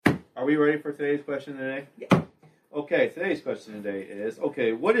Are we ready for today's question today? Yeah. Okay, today's question today is,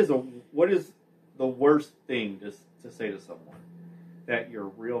 okay, what is the worst thing to say to someone? That your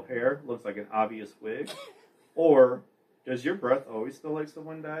real hair looks like an obvious wig? Or does your breath always smell like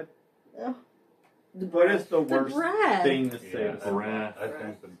someone died? What is the worst thing to say to someone? Breath. I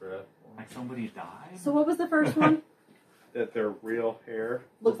think the breath. Like somebody died? So what was the first one? That their real hair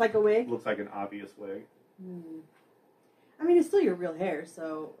Looks like a wig? looks like an obvious wig. I mean, it's still your real hair,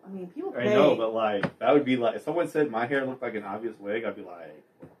 so, I mean, people I pay. know, but like, that would be like, if someone said my hair looked like an obvious wig, I'd be like,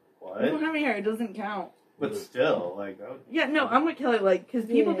 I don't what? have any hair. It doesn't count. But still, like, that would, Yeah, no, I'm with Kelly. Like, because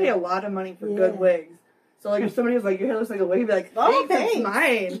people Yeah. pay a lot of money for Yeah. good wigs. So, like, if somebody was like, your hair looks like a wig, you'd be like, Oh, thanks, it's thanks.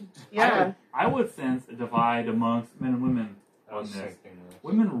 mine. Yeah. I would sense a divide amongst men and women I on was this. thinking this.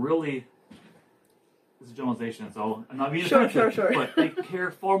 Women really, this is generalization, so I'm not being Sure, offensive, sure. but they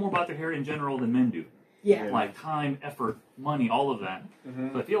care far more about their hair in general than men do. Yeah. Yeah. Like time, effort, money, all of that.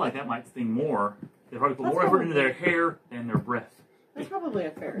 Mhm. So I feel like that might sting more. They probably put That's more effort into probably- their hair than their breath. That's probably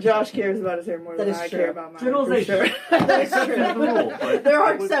a fair Josh cares about his hair more That than is I true. care about mine. For Generalization. sure. That's Exceptions to the rule, but There are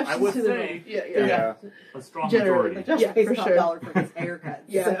I would exceptions to the say Yeah, Yeah. Yeah. a strong Generally, majority. Like, Josh Yeah, pays for top sure. dollar for his haircut.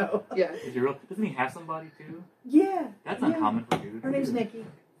 Yeah. So. Yeah. Is he real? Doesn't he have somebody too? Yeah. That's Yeah. uncommon for dudes. Her name's Nikki.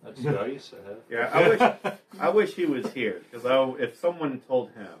 That's what I used to have. Yeah, I wish he was here, because if someone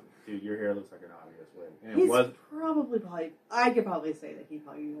told him, dude, your hair looks like an obvious wig, and it He's was probably, I could probably say that he'd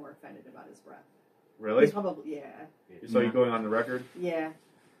probably be more offended about his breath. really. He's probably, yeah. So you're going on the record? Yeah.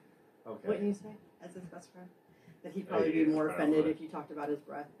 Okay. Wouldn't you say, as his best friend? That he'd probably be Yeah, more offended probably. if you talked about his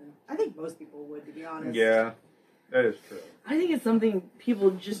breath. And I think most people would, to be honest. Yeah, that is true. I think it's something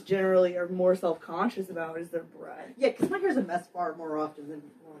people just generally are more self-conscious about is their breath. Yeah, because my hair's a mess far more often than,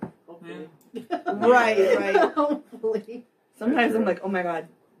 well, hopefully. Right. Hopefully. Sometimes I'm That's right. like, oh my god.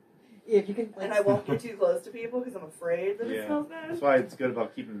 Yeah, if you can, like, And I won't get too close to people because I'm afraid that Yeah. it smells bad. That's why it's good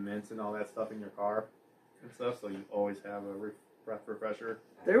about keeping mints and all that stuff in your car and stuff, so you always have a breath refresher.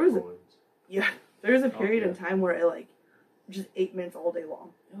 There was a, Woods. there was a period yeah. in time where I like just 8 minutes all day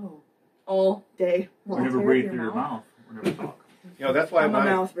long. Oh. All day. Or Well, never tear breathe up through your mouth. Or never talk. You know, that's why I'm a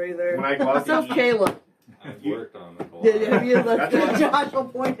mouth when breather. I go out So to eat, Caleb. I've worked on it a lot. Did you That's look why- Josh will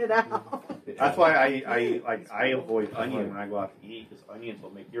point it out. that's why I avoid onion when I go out to eat, because onions will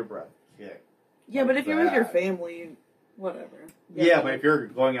make your breath kick. Yeah, but if you're with your Bad. family, whatever. Yeah, but if you're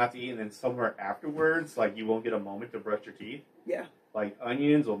going out to eat and then somewhere afterwards, like you won't get a moment to brush your teeth. Yeah. Like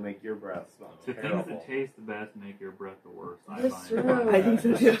onions will make your breath smell So things terrible. that taste the best make your breath the worst. I That's find. true. I think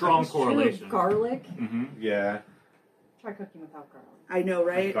so too. Strong It's true. correlation. Garlic. Mm-hmm. Yeah, Try cooking without garlic. I know,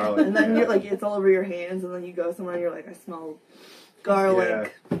 right? Garlic, And then yeah. you're like, it's all over your hands, and then you go somewhere and you're like, I smell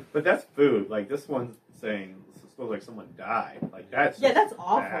garlic. but that's food. Like this one's saying it smells like someone died. Like that's Yeah, that's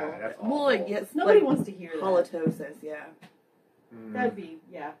awful. bad. That's awful. Well, like, yes, Nobody like, wants to hear that. halitosis, yeah. Mm. That'd be,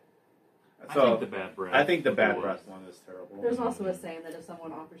 yeah. I So think the bad breath. I think the bad was- breath one is terrible. There's also a saying that if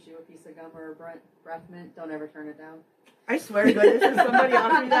someone offers you a piece of gum or a breath mint, don't ever turn it down. I swear to goodness, if somebody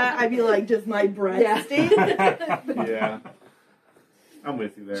offered me that, I'd be like, does my breath Yeah. stink? Yeah, I'm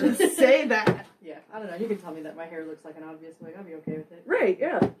with you there. Just say that. Yeah, I don't know. You can tell me that my hair looks like an obvious wig. I'll be okay with it. Right,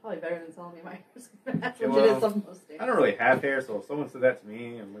 yeah. Probably better than telling me my hair's that's Yeah, what it well, is on most days. I don't really have hair, so if someone said that to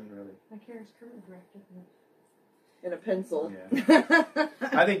me, I wouldn't really. My hair is curly directed. In a pencil.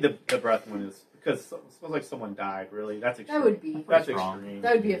 I think the breath one is because it smells like someone died. Really, that's extreme. That would be. That's Strong. extreme.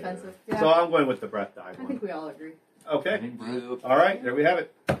 That would be offensive. Yeah. So I'm going with the breath died I one. think we all agree. I Okay. think breath. All right. There we have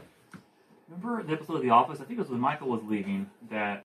it. Remember the episode of The Office? I think it was when Michael was leaving that